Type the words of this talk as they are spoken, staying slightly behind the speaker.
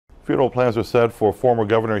Funeral plans are set for former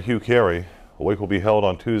Governor Hugh Carey. A wake will be held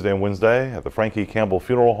on Tuesday and Wednesday at the Frankie Campbell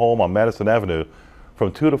Funeral Home on Madison Avenue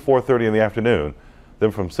from 2 to 4:30 in the afternoon,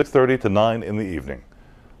 then from 6:30 to 9 in the evening.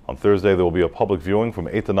 On Thursday, there will be a public viewing from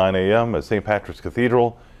 8 to 9 a.m. at St. Patrick's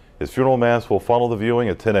Cathedral. His funeral mass will follow the viewing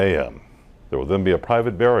at 10 a.m. There will then be a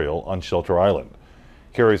private burial on Shelter Island.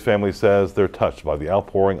 Carey's family says they're touched by the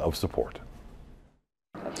outpouring of support.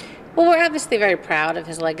 Well, we're obviously very proud of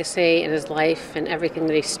his legacy and his life and everything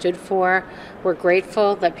that he stood for. We're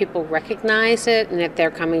grateful that people recognize it and that they're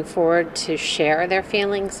coming forward to share their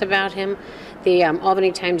feelings about him. The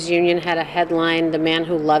Albany Times-Union had a headline, "The Man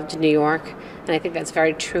Who Loved New York," and I think that's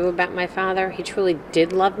very true about my father. He truly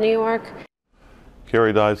did love New York.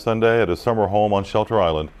 Carey died Sunday at his summer home on Shelter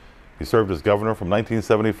Island. He served as governor from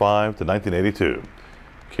 1975 to 1982.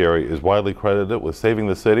 Carey is widely credited with saving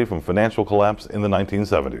the city from financial collapse in the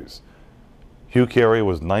 1970s. Hugh Carey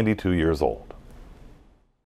was 92 years old.